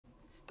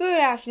Good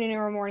afternoon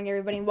or morning,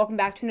 everybody, and welcome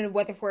back to another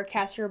weather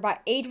forecast here by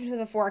Agents with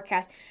the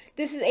Forecast.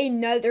 This is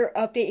another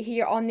update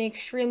here on the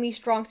extremely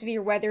strong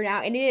severe weather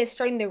now, and it is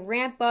starting to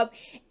ramp up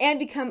and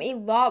become a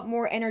lot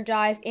more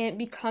energized and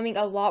becoming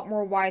a lot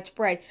more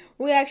widespread.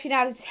 We actually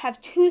now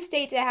have two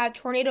states that have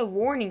tornado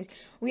warnings.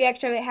 We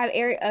actually have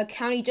a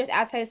county just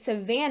outside of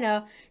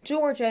Savannah,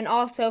 Georgia, and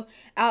also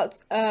a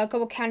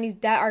couple counties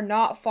that are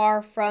not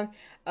far from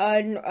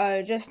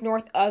just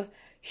north of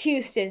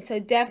Houston. So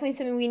definitely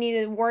something we need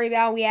to worry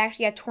about. We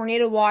actually have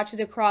tornado watches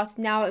across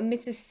now in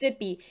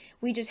Mississippi.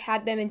 We just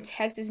had them in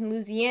Texas and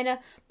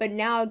Louisiana, but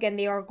now again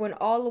they are going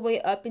all the way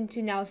up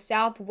into now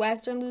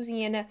southwestern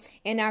Louisiana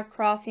and now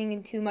crossing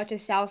into much of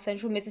south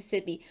central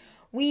Mississippi.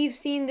 We've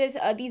seen these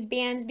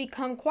bands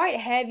become quite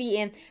heavy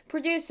and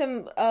produce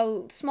some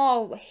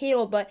small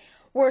hail, but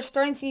we're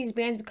starting to see these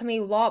bands become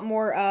a lot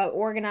more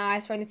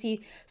organized, starting to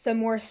see some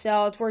more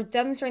cells. We're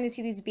definitely starting to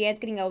see these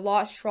bands getting a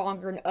lot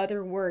stronger, in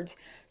other words.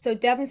 So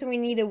definitely something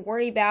we need to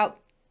worry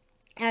about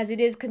as it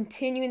is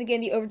continuing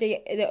again the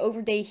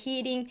overday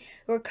heating.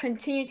 We're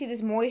continuing to see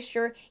this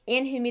moisture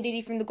and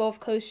humidity from the Gulf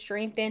Coast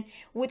strengthen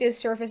with this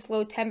surface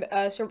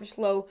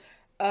low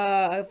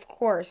of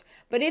course.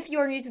 But if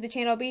you're new to the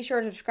channel, be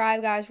sure to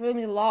subscribe, guys. Really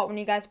means a lot when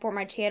you guys support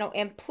my channel,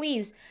 and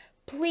please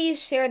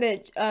share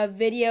the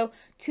video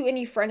to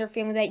any friend or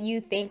family that you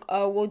think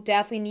will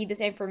definitely need this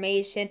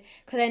information,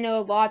 because I know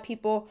a lot of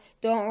people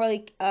don't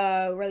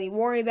really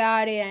worry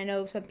about it. I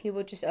know some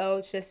people just,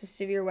 it's just a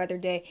severe weather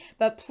day.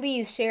 But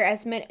please share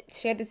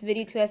this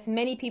video to as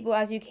many people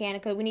as you can,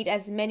 because we need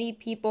as many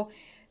people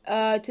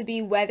to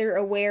be weather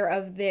aware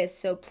of this.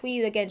 So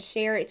please again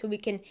share it so we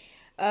can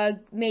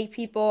make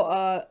people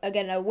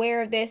again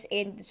aware of this,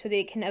 and so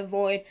they can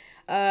avoid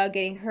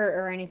getting hurt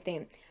or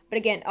anything. But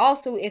again,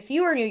 also, if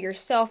you are new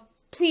yourself,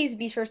 please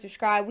be sure to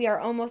subscribe. We are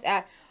almost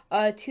at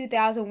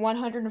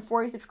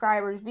 2,140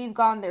 subscribers. We've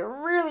gone there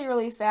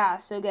really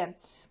fast. So again,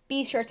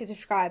 be sure to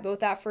subscribe. But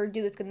without further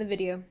ado, let's get in the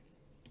video.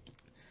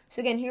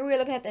 So again, here we're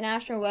looking at the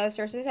National Weather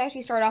Service. Let's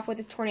actually start off with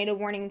this tornado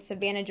warning in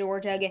Savannah,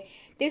 Georgia. Again,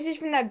 this is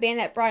from that band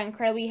that brought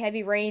incredibly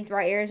heavy rain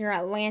throughout areas near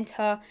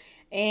Atlanta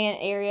and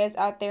areas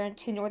out there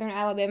into northern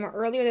Alabama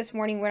earlier this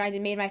morning when I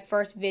made my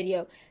first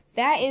video.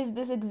 That is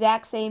this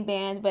exact same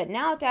band, but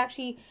now it's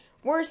actually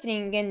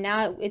worsening again.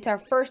 Now it's our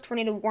first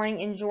tornado warning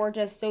in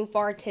Georgia so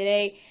far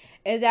today.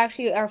 It is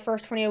actually our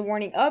first tornado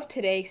warning of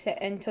today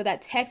until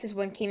that Texas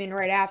one came in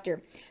right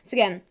after. So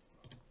again,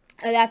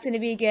 that's going to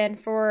be again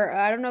for,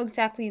 I don't know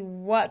exactly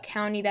what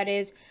county that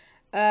is.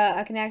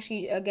 I can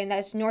actually, again,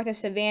 that's north of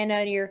Savannah,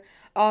 and you're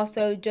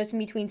also just in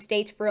between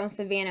Statesboro and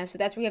Savannah. So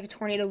that's where you have a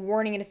tornado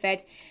warning in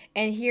effect.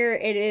 And here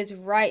it is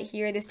right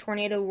here, this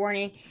tornado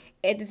warning.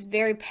 It's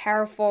very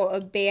powerful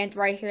band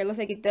right here. It looks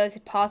like it does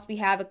possibly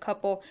have a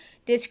couple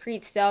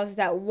discrete cells.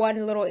 That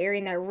one little area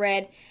in that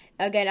red.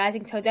 Again, I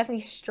think so definitely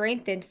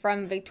strengthened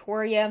from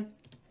Victoria.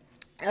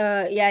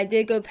 Yeah, I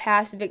did go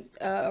past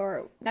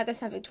or not.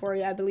 That's not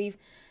Victoria. I believe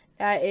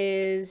that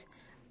is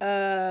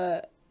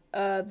Vidalia.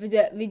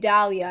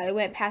 It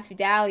went past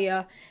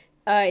Vidalia.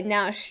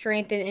 Now it's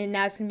strengthened, and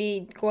now it's going to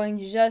be going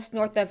just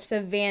north of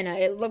Savannah.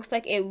 It looks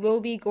like it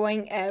will be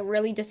going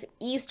really just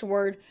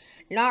eastward,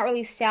 not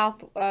really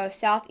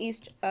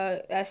southeastern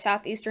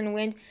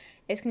wind.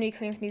 It's going to be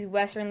coming from these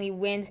westerly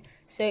winds.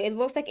 So it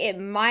looks like it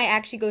might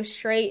actually go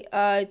straight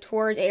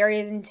towards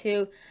areas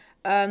into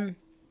the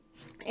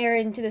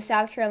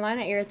South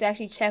Carolina area. To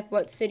actually check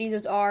what cities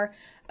those are.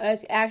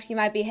 It actually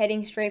might be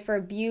heading straight for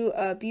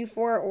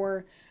Beaufort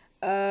or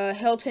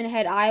Hilton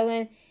Head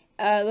Island.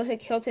 Looks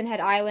like Hilton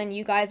Head Island.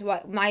 You guys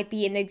might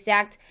be in the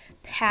exact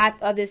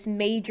path of this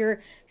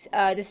major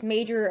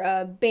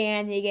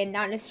band. Again,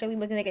 not necessarily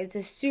looking like it's a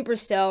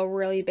supercell,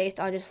 really, based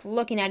on just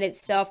looking at it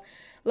itself.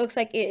 Looks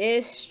like it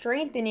is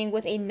strengthening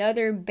with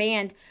another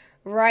band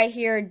right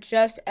here,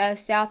 just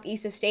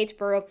southeast of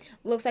Statesboro.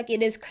 Looks like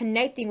it is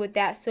connecting with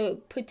that, so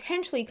it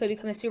potentially could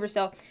become a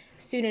supercell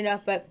soon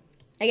enough. But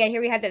again,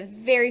 here we have that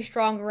very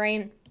strong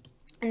rain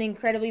and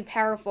incredibly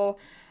powerful,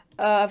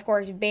 of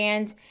course,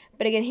 bands.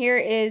 But again, here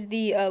is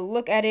the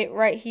look at it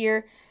right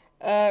here,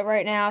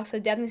 right now. So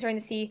definitely starting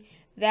to see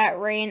that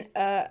rain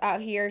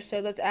out here. So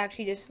let's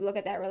actually just look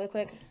at that really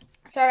quick.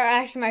 Sorry,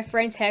 actually my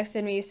friend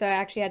texted me, so I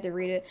actually had to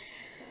read it.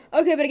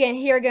 Okay, but again,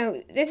 here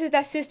again, this is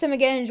that system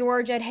again in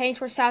Georgia, heading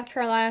towards South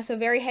Carolina. So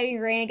very heavy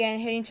rain again,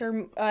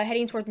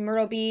 heading towards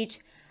Myrtle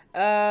Beach.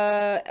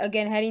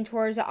 Again, heading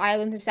towards the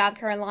islands of South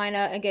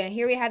Carolina. Again,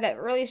 here we have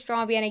that really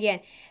strong band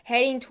again,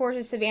 heading towards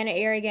the Savannah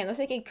area again. Looks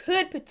like it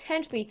could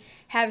potentially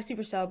have a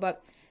supercell,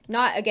 but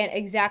not again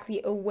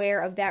exactly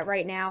aware of that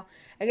right now.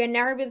 Again,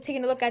 now we're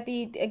taking a look at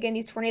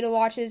these tornado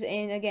watches,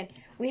 and again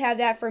we have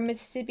that from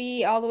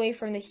Mississippi all the way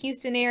from the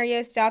Houston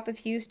area, south of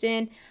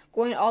Houston,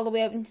 going all the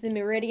way up into the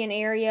Meridian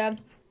area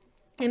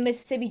in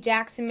Mississippi,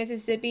 Jackson,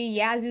 Mississippi,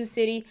 Yazoo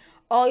City.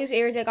 All these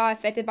areas that got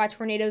affected by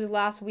tornadoes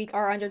last week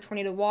are under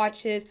tornado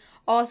watches,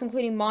 also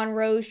including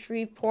Monroe,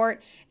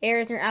 Shreveport,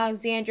 areas near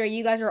Alexandria.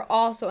 You guys are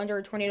also under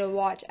a tornado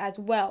watch as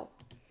well.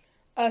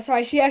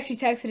 Sorry, she actually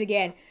texted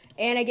again.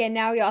 And again,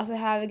 now we also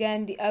have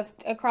again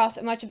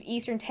across much of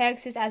eastern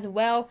Texas as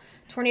well.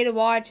 Tornado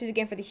watches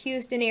again for the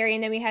Houston area,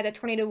 and then we had the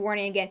tornado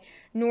warning again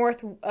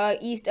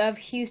east of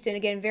Houston.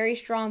 Again, very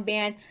strong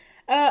bands.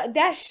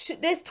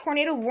 This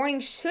tornado warning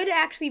should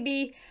actually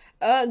be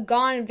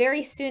gone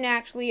very soon.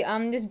 Actually,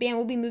 this band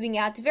will be moving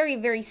out. It's a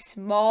very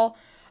small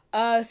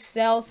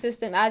cell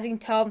system, as you can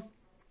tell.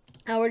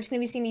 We're just gonna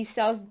be seeing these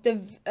cells.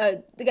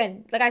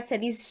 Again, like I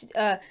said,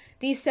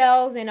 these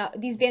cells and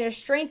these bands are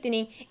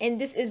strengthening, and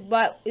this is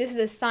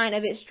a sign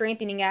of it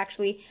strengthening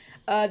actually,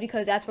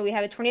 because that's why we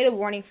have a tornado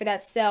warning for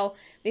that cell,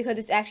 because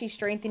it's actually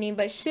strengthening,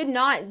 but should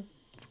not.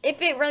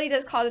 If it really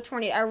does cause a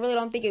tornado, I really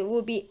don't think it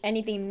will be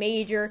anything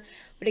major.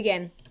 But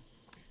again,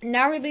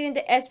 now we're beginning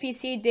the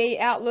SPC day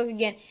outlook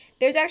again.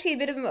 There's actually a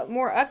bit of a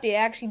more update. I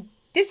actually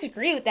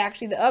disagree with the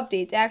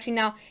updates. It's actually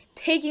now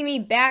taking me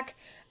back.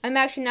 I'm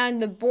actually now in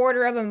the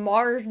border of a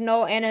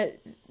marginal and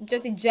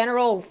just a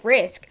general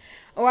risk.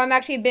 Or I'm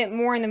actually a bit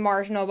more in the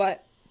marginal.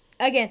 But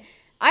again,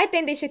 I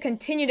think they should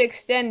continue to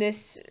extend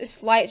this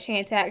slight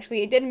chance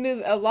actually. It did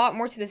move a lot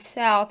more to the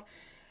south.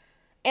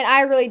 And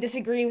I really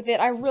disagree with it.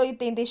 I really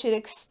think they should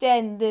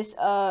extend this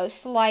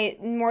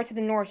slight more to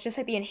the north, just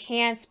like the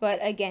enhanced. But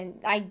again,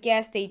 I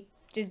guess they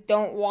just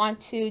don't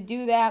want to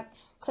do that.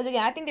 Because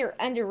again, I think they're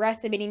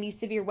underestimating these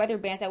severe weather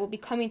bands that will be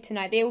coming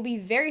tonight. They will be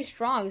very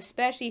strong,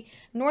 especially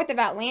north of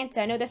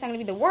Atlanta. I know that's not going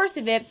to be the worst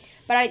of it,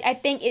 but I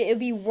think it would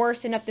be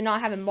worse enough to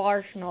not have a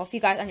marginal, if you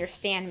guys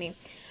understand me.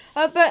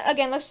 But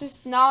again, let's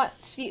just not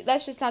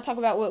talk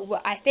about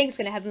what I think is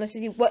going to happen. Let's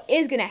just see what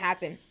is going to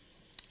happen.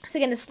 So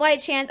again, the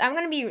slight chance, I'm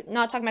going to be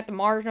not talking about the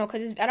marginal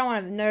because I don't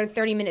want another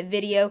 30-minute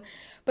video.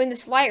 But in the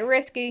slight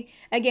risk,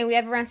 again, we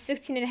have around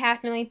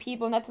 16.5 million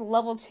people, and that's a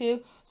level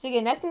 2. So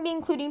again, that's going to be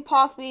including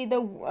possibly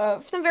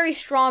some very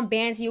strong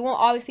bands. You won't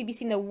obviously be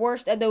seeing the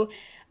worst of the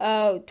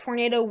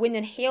tornado, wind,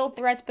 and hail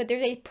threats, but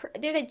there's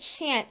a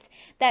chance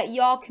that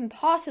y'all can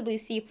possibly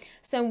see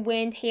some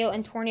wind, hail,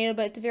 and tornado,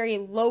 but it's a very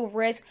low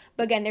risk.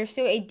 But again, there's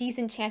still a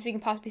decent chance we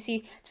can possibly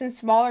see some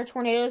smaller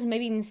tornadoes,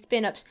 maybe even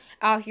spin-ups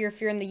out here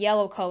if you're in the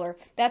yellow color.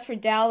 That's for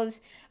Dallas,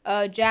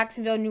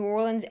 Jacksonville, New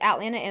Orleans,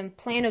 Atlanta, and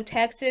Plano,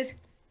 Texas.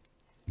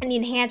 And the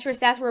enhanced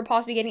risk, that's where we're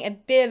possibly getting a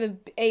bit of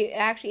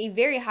actually a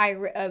very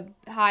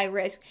high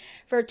risk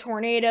for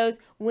tornadoes,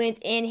 wind,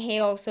 and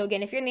hail. So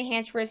again, if you're in the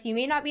enhanced risk, you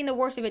may not be in the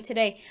worst of it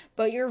today,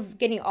 but you're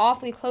getting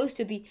awfully close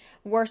to the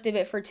worst of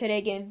it for today.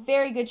 Again,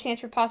 very good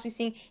chance for possibly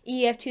seeing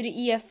EF2 to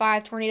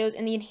EF5 tornadoes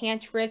in the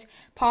enhanced risk,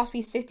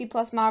 possibly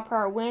 60+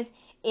 mile/hour winds,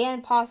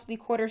 and possibly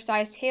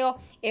quarter-sized hail,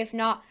 if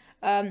not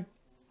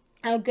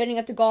getting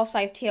up to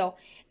golf-sized hail.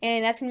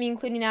 And that's going to be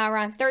including now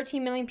around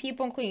 13 million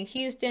people, including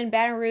Houston,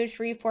 Baton Rouge,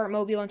 Shreveport,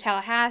 Mobile, and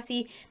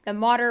Tallahassee. The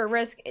moderate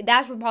risk,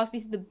 that's where we're going to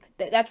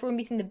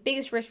be seeing the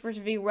biggest risk for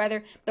severe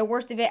weather, the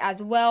worst of it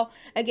as well.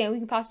 Again, we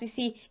can possibly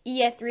see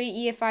EF3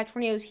 to EF5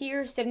 tornadoes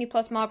here,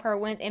 70+ mile/hour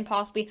winds, and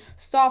possibly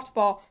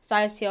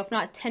softball-sized hail, if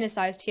not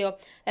tennis-sized hail.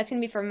 That's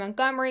going to be for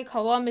Montgomery,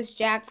 Columbus,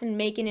 Jackson,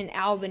 Macon, and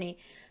Albany.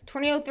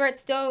 Tornado threat,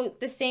 still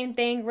the same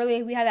thing.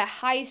 Really, we have the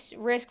highest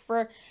risk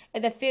for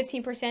the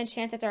 15%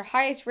 chance. That's our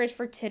highest risk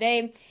for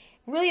today.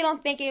 Really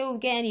don't think it will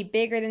get any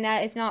bigger than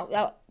that. If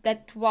not,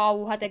 that's why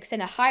we'll have to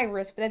extend a high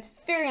risk, but that's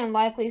very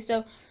unlikely.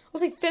 So we'll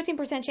say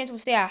 15% chance we'll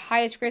stay at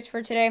highest risk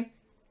for today.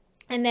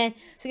 And then,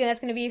 so again, that's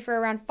going to be for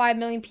around 5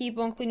 million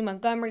people, including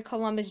Montgomery,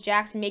 Columbus,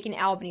 Jackson, Macon,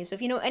 and Albany. So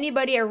if you know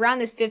anybody around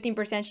this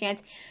 15%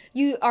 chance,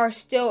 you are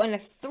still in a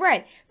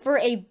threat for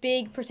a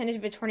big percentage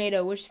of a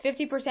tornado, which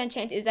 50%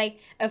 chance is like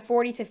a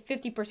 40 to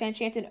 50%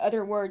 chance, in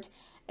other words,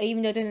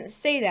 even though it doesn't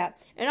say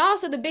that. And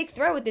also, the big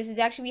threat with this is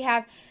actually we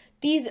have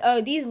these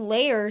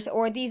layers,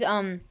 or these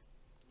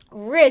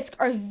risks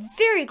are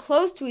very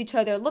close to each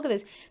other. Look at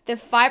this. The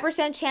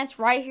 5% chance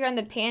right here on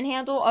the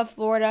panhandle of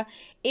Florida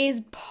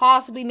is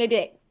possibly maybe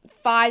like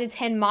 5 to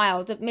 10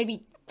 miles,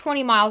 maybe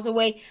 20 miles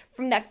away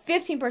from that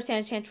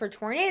 15% chance for a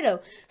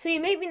tornado. So you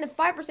may be in the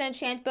 5%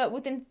 chance, but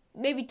within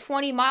maybe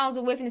 20 miles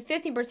away from the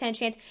 15%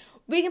 chance,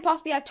 we can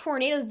possibly have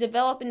tornadoes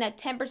develop in that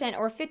 10%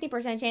 or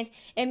 50% chance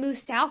and move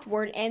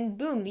southward, and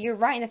boom, you're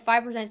right in the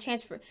 5%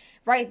 chance for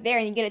right there,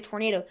 and you get a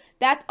tornado.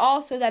 That's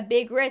also that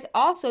big risk.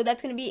 Also,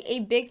 that's going to be a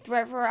big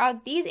threat for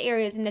out these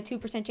areas in the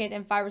 2% chance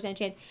and 5%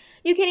 chance.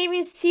 You can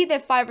even see the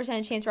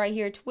 5% chance right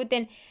here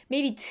within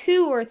maybe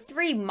 2 or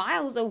 3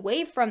 miles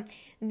away from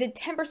the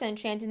 10%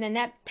 chance, and then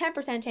that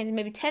 10% chance is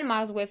maybe 10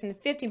 miles away from the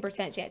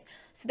 15% chance.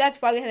 So that's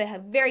why we have a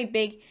very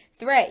big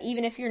threat,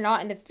 even if you're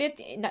not in the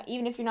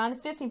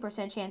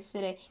 15% chance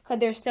today, because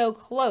they're so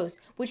close,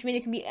 which means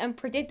it can be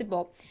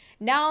unpredictable.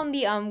 Now on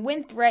the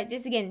wind threat,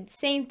 this again,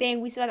 same thing.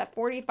 We still have that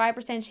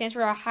 45% chance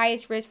for our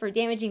highest risk for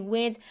damaging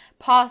winds,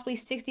 possibly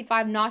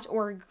 65 knots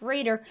or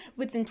greater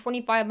within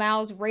 25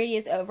 miles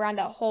radius around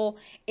that whole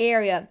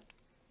area.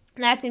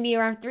 And that's going to be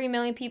around 3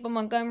 million people,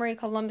 Montgomery,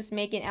 Columbus,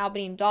 Macon,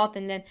 Albany, and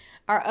Dalton. Then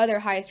our other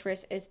highest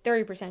risk is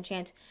 30%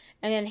 chance.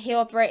 And then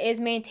hail threat is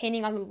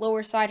maintaining on the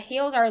lower side.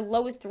 Hail is our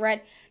lowest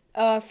threat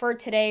for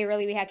today.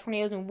 Really, we have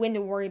tornadoes and wind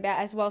to worry about,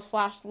 as well as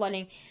flash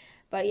flooding.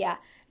 But yeah,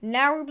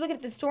 now we're looking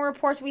at the storm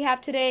reports we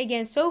have today.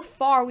 Again, so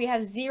far we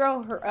have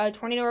 0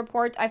 tornado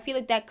reports. I feel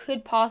like that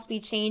could possibly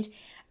change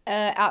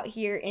out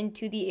here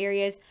into the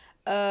areas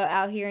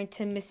out here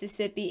into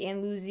Mississippi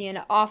and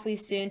Louisiana awfully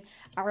soon.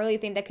 I really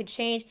think that could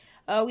change.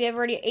 We have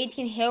already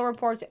 18 hail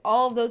reports,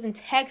 all of those in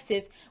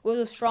Texas, with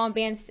those strong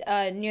bands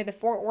near the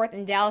Fort Worth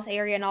and Dallas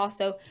area, and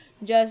also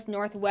just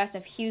northwest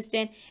of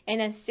Houston. And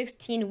then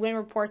 16 wind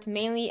reports,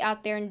 mainly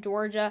out there in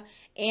Georgia.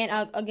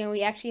 And again,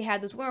 we actually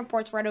had those wind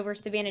reports right over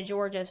Savannah,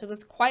 Georgia. So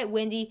it's quite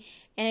windy.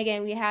 And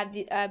again, we had,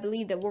 I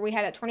believe that where we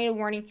had that tornado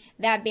warning,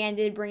 that band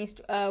did bring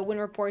wind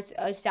reports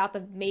south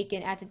of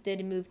Macon as it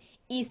did move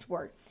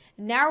eastward.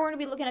 Now we're going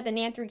to be looking at the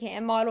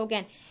NAM3KM model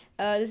again.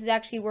 This is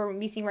actually where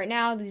we're seeing right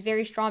now. These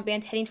very strong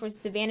bands heading towards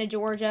Savannah,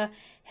 Georgia,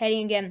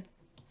 heading again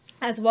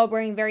as well,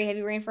 bringing very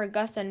heavy rain for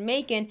Augusta and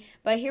Macon.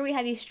 But here we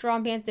have these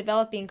strong bands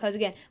developing because,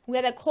 again, we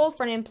had that cold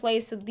front in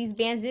place, so these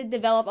bands did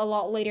develop a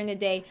lot later in the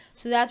day.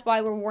 So that's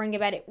why we're worrying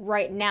about it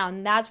right now.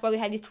 And that's why we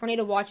have these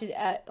tornado watches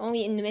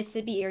only in the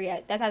Mississippi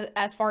area. That's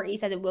as far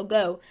east as it will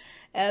go.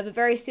 But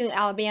very soon,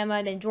 Alabama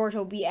and then Georgia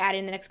will be added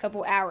in the next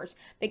couple hours.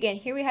 But again,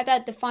 here we have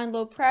that defined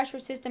low pressure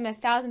system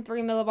at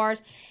 1,003 millibars,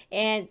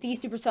 and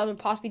these supercells will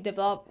possibly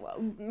develop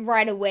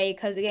right away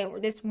because, again,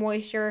 this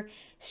moisture,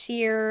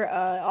 shear,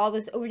 all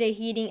this overday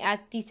heating as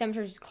these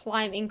temperatures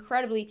climb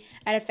incredibly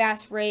at a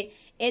fast rate,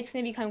 it's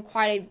going to become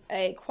quite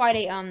a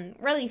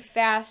really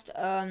fast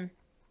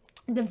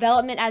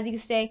development, as you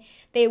can say.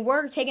 They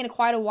were taking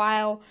quite a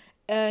while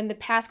in the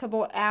past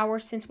couple of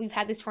hours since we've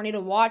had these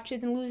tornado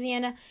watches in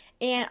Louisiana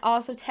and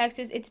also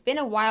Texas. It's been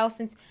a while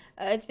since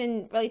it's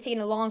been really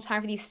taking a long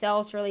time for these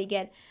cells to really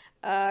get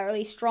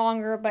really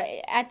stronger, but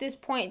at this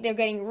point they're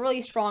getting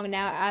really strong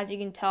now, as you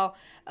can tell.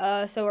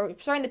 So we're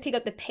starting to pick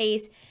up the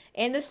pace,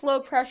 and this low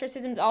pressure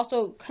system is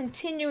also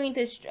continuing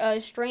to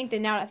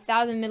strengthen now at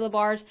 1,000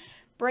 millibars,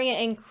 bringing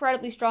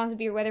incredibly strong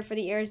severe weather for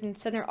the areas in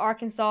southern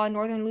Arkansas,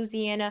 northern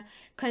Louisiana.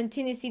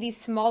 Continue to see these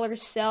smaller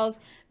cells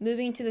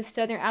moving to the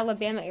southern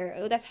Alabama area.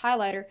 Oh, that's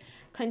highlighter.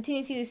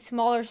 Continue to see these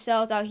smaller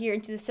cells out here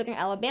into the southern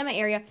Alabama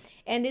area.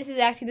 And this is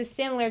actually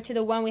similar to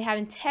the one we have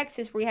in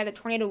Texas, where we have the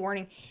tornado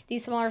warning.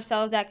 These smaller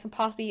cells that can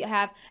possibly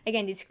have,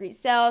 again, discrete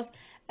cells,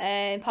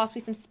 and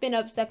possibly some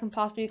spin-ups that can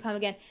possibly become,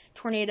 again,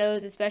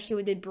 tornadoes, especially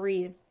with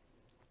debris.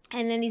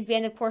 And then these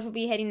bands, of course, will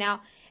be heading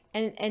now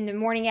in the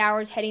morning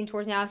hours, heading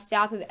towards now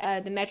south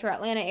of the metro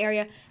Atlanta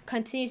area.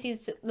 Continue to see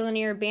this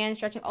linear band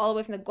stretching all the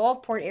way from the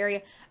Gulfport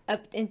area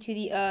up into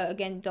the,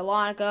 again,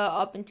 Dahlonega,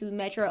 up into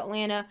metro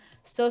Atlanta.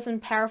 Still some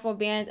powerful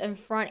bands in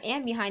front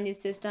and behind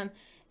this system.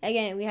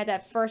 Again, we had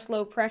that first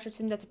low pressure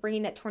system that's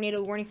bringing that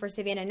tornado warning for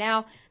Savannah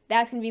now.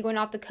 That's going to be going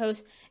off the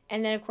coast.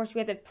 And then, of course, we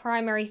have the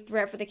primary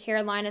threat for the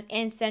Carolinas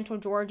and central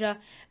Georgia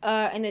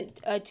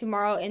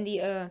tomorrow in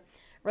the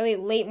really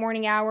late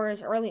morning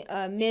hours, early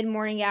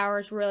mid-morning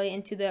hours, really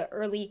into the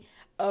early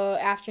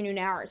afternoon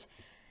hours.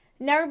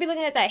 Now we'll be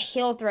looking at that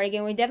hail threat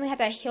again. We definitely have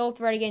that hail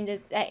threat again,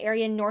 just that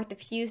area north of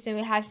Houston.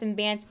 We have some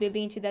bands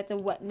moving to that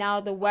now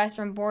the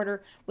western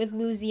border with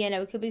Louisiana.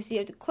 We could be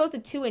seeing close to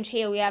 2-inch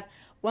hail. We have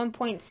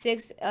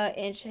 1.6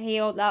 inch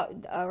hail,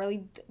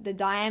 really the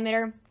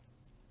diameter,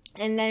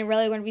 and then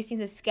really we're going to be seeing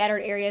some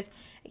scattered areas.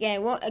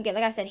 Again, like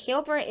I said,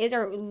 hail threat is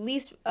our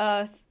least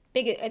our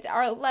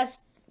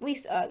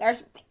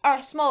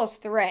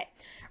smallest threat,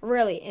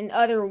 really, in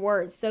other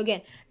words. So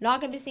again,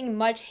 not going to be seeing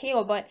much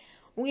hail, but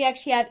we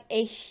actually have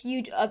a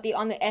huge update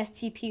on the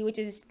STP, which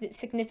is the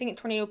significant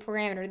tornado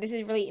parameter. This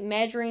is really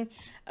measuring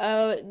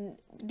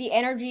the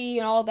energy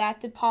and all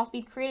that to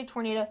possibly create a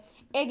tornado.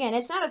 Again,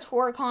 it's not a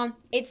toricon.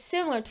 It's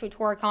similar to a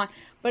toricon,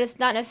 but it's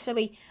not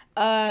necessarily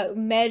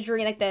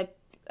measuring like the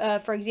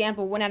for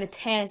example, 1 out of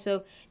 10.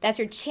 So that's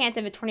your chance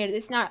of a tornado.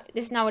 This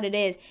is not what it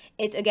is.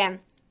 It's, again,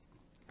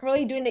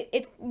 really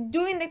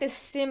doing like the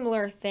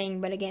similar thing,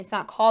 but again, it's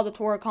not called a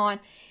toricon.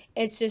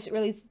 It's just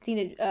really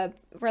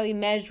really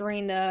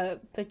measuring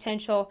the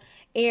potential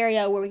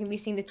area where we can be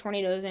seeing the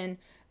tornadoes and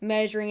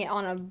measuring it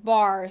on a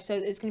bar. So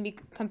it's going to be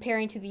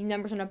comparing to the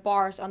numbers on the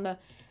bars on the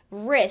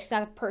risk,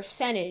 not the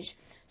percentage.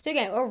 So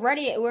again, we're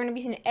going to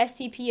be seeing an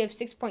STP of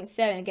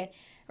 6.7. Again,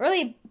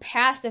 really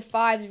past the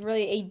 5 is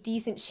really a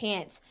decent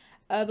chance.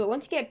 But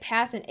once you get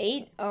past an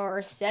 8 or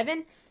a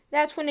 7,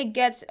 that's when it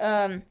gets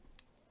a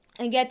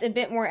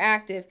bit more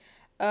active.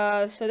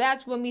 So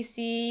that's when we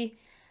see.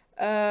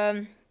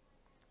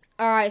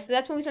 Alright, so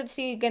that's when we start to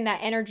see, again, that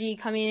energy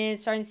coming in,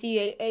 starting to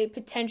see a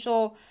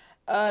potential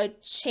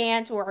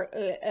chance or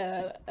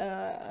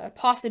a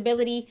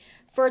possibility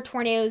for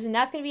tornadoes, and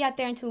that's going to be out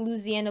there into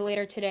Louisiana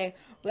later today.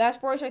 Well,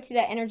 that's where we start to see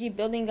that energy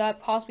building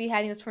up, possibly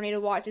having those tornado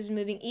watches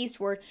moving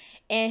eastward.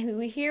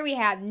 And here we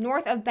have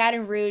north of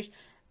Baton Rouge,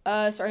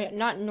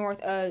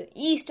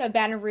 east of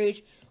Baton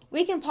Rouge,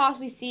 we can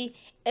possibly see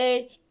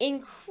a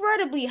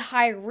incredibly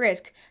high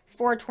risk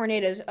for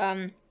tornadoes.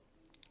 Again,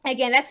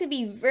 that's going to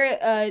be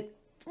very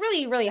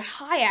really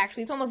high,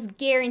 actually. It's almost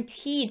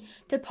guaranteed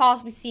to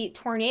possibly see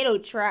tornado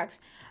tracks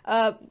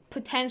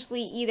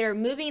potentially either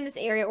moving in this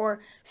area or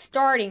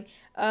starting.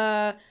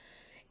 And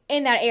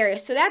in that area.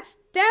 So that's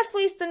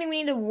definitely something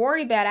we need to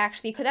worry about,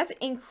 actually, because that's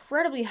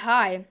incredibly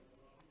high.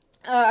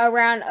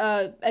 Around,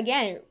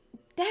 again,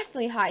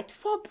 definitely high,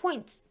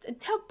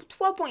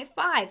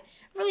 12.5.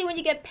 Really, when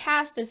you get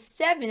past the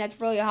 7,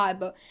 that's really high,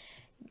 but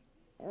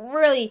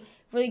really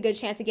good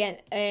chance again.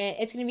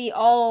 It's going to be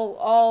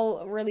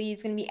all really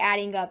is going to be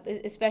adding up,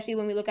 especially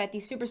when we look at the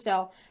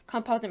supercell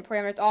composite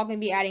parameters. It's all going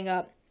to be adding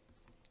up.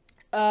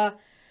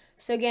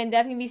 So again,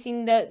 definitely be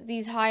seeing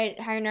these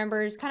higher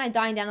numbers kind of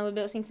dying down a little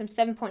bit. Seeing some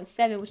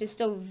 7.7, which is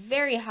still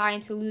very high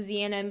into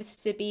Louisiana and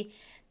Mississippi.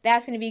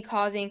 That's going to be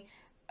causing,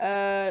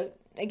 again,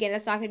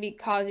 that's not going to be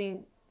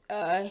causing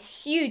a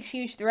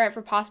huge threat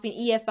for possibly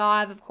an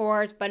EF5, of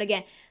course. But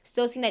again,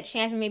 still seeing that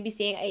chance of maybe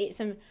seeing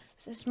some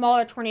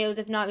smaller tornadoes,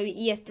 if not maybe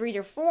EF3s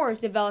or 4s,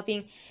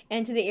 developing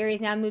into the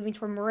areas now, moving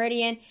toward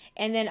Meridian,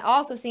 and then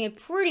also seeing a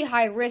pretty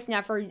high risk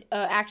now for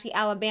actually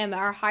Alabama.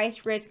 Our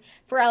highest risk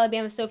for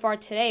Alabama so far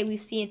today,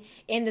 we've seen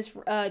in this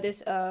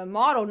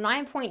model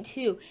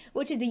 9.2,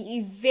 which is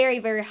a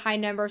very high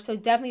number. So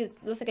definitely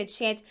looks like a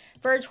chance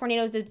for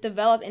tornadoes to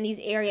develop in these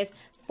areas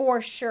for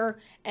sure,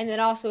 and then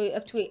also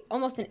up to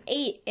almost an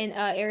 8 in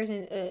areas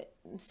in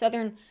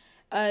southern.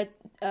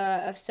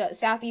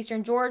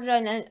 Southeastern Georgia,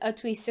 and then up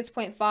to a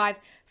 6.5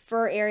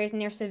 for areas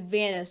near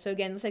Savannah. So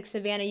again, looks like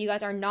Savannah, you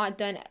guys are not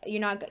done.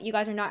 You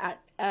guys are not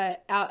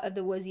out of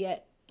the woods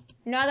yet.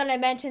 Now that I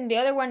mentioned the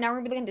other one, now we're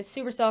gonna be looking at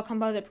the supercell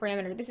composite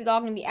parameter. This is all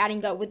gonna be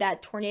adding up with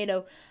that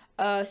tornado,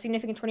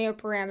 significant tornado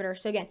parameter.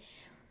 So again,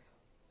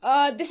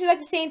 this is like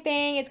the same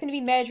thing. It's going to be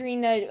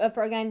measuring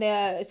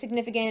the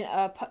significant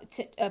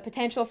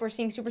potential for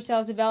seeing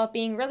supercells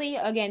developing. Really,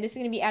 again, this is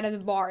going to be out of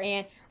the bar,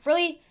 and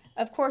really,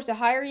 of course, the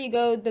higher you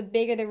go, the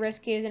bigger the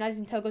risk is, and as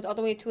you can tell, it goes all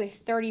the way to a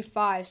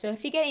 35. So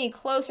if you get any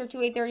closer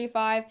to a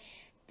 35,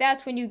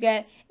 that's when you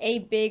get a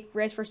big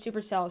risk for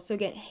supercells. So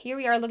again, here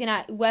we are looking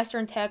at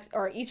Eastern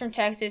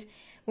Texas,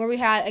 where we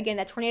had, again,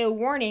 that tornado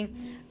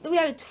warning. We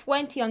have a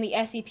 20 on the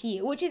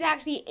SCP, which is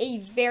actually a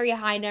very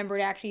high number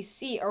to actually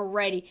see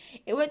already.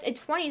 It was a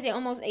 20 is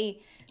almost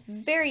a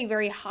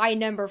very high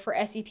number for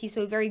SCP,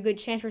 so a very good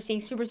chance for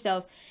seeing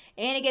supercells.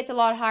 And it gets a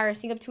lot higher,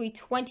 seeing up to a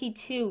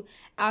 22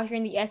 out here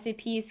in the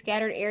SCP,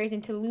 scattered areas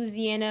into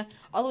Louisiana,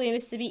 all the way to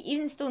Mississippi,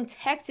 even still in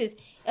Texas,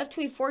 up to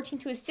a 14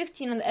 to a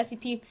 16 on the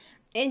SCP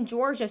in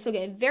Georgia. So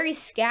again, very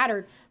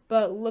scattered.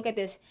 But look at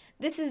this.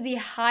 This is the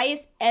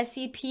highest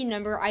SCP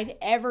number I've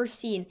ever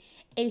seen.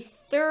 A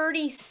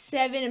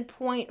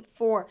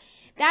 37.4.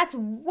 That's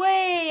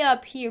way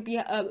up here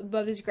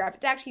above this graph.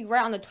 It's actually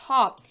right on the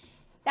top.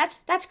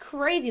 That's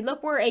crazy.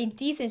 Look where a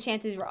decent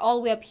chance is. We're all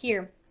the way up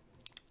here.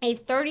 A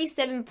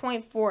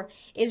 37.4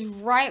 is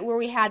right where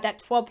we had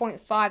that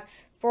 12.5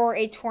 for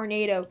a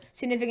tornado,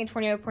 significant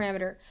tornado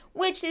parameter,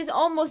 which is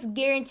almost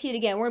guaranteed.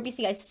 Again, we're going to be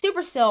seeing a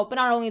supercell, but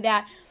not only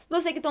that,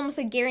 looks like it's almost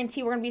a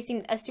guarantee we're going to be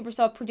seeing a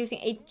supercell producing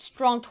a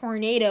strong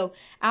tornado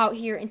out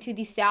here into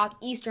the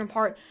southeastern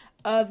part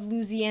of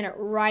Louisiana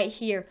right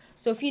here.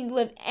 So if you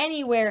live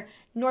anywhere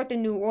north of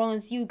New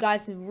Orleans, you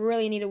guys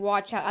really need to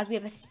watch out, as we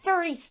have a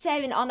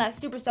 37 on that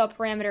supercell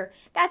parameter.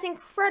 That's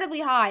incredibly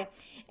high.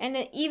 And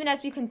then even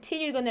as we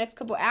continue to go in the next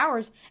couple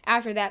hours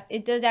after that,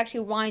 it does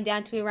actually wind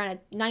down to around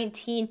a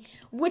 19,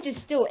 which is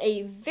still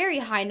a very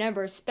high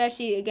number,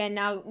 especially, again,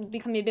 now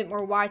becoming a bit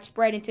more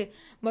widespread into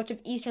much of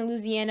eastern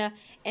Louisiana.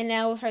 And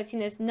now we'll start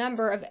seeing this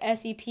number of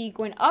SCP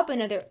going up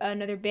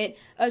another bit,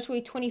 up to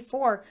a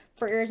 24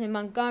 for areas in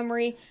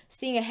Montgomery.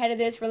 Seeing ahead of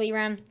this, really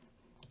around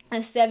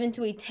a 7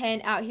 to a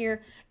 10 out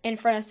here in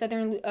front of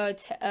southern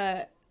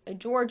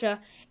Georgia.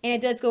 And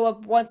it does go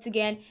up once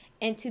again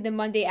into the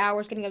Monday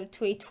hours, getting up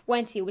to a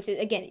 20, which is,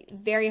 again,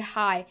 very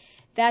high.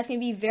 That's going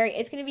to be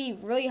it's going to be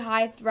really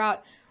high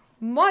throughout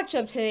much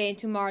of today and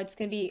tomorrow. It's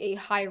going to be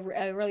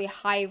a really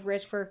high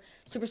risk for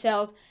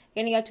supercells,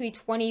 getting up to a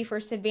 20 for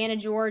Savannah,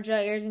 Georgia,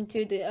 areas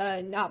into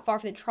the not far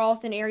from the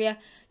Charleston area.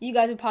 You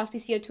guys would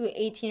possibly see up to an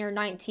 18 or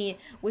 19,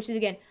 which is,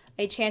 again,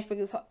 a chance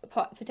for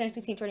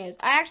potentially seeing tornadoes.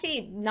 I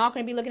actually not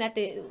going to be looking at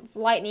the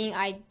lightning.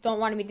 I don't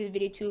want to make this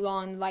video too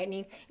long.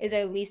 Lightning is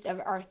at least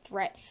of our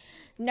threat.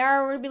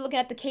 Now we're going to be looking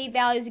at the Cape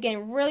Valleys.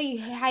 Again, really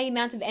high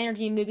amounts of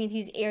energy moving into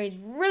these areas.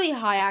 Really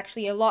high,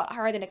 actually. A lot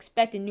higher than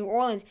expected. New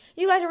Orleans,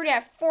 you guys are already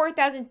at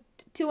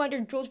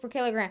 4,200 joules per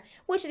kilogram,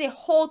 which is a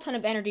whole ton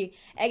of energy.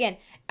 Again,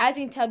 as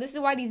you can tell, this is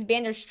why these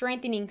bands are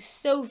strengthening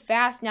so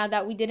fast now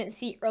that we didn't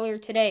see earlier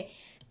today.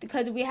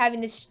 Because we're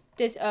having this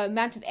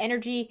amount of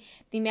energy,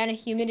 the amount of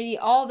humidity,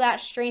 all that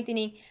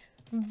strengthening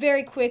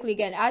very quickly.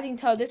 Again, as you can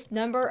tell, this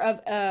number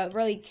of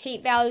really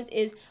Cape Valleys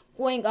is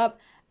going up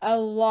a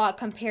lot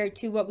compared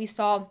to what we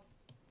saw,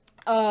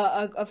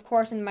 of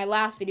course, in my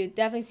last video.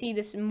 Definitely see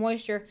this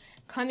moisture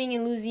coming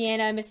in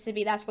Louisiana,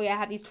 Mississippi. That's why I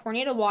have these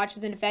tornado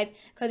watches in effect,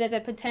 because there's a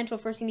potential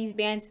for seeing these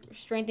bands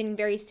strengthening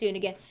very soon.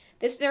 Again,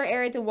 this is our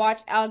area to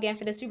watch out, again,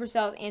 for the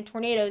supercells and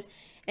tornadoes.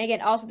 And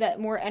again, also that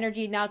more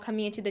energy now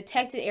coming into the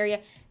Texas area.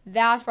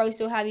 That's why we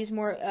still have these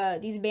more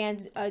these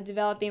bands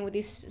developing with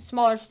these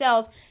smaller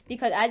cells,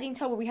 because as you can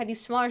tell, where we have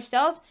these smaller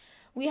cells,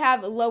 we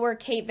have lower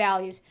Cape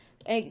values.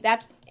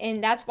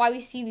 That's why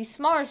we see these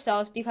smaller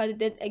cells, because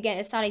again,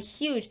 it's not a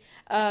huge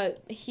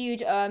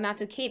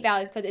amount of Cape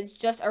Valleys, because it's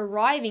just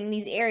arriving in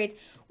these areas,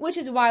 which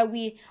is why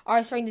we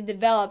are starting to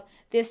develop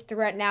this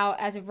threat now,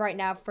 as of right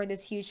now, for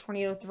this huge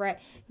tornado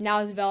threat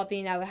now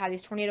developing. Now we have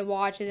these tornado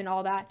watches and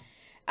all that.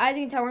 As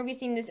you can tell, we're going to be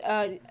seeing this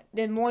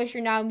the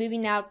moisture now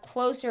moving now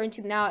closer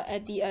into now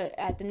at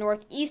the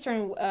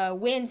northeastern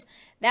winds.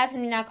 That's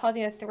going to be now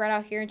causing a threat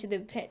out here into the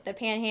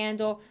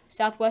Panhandle,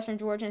 southwestern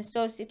Georgia, and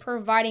still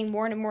providing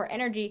more and more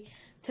energy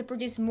to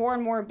produce more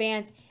and more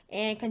bands,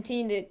 and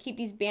continue to keep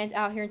these bands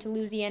out here into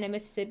Louisiana,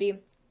 Mississippi.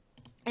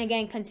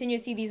 Again, continue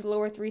to see these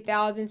lower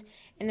 3000s,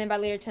 and then by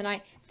later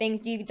tonight, things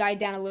do die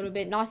down a little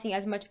bit, not seeing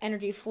as much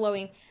energy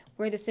flowing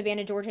where the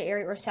Savannah, Georgia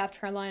area or South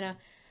Carolina.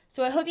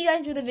 So I hope you guys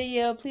enjoyed the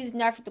video. Please do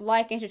not forget to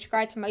like and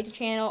subscribe to my YouTube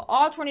channel.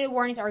 All tornado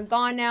warnings are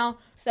gone now,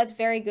 so that's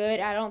very good.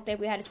 I don't think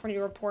we had a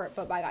tornado report,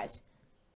 but bye guys.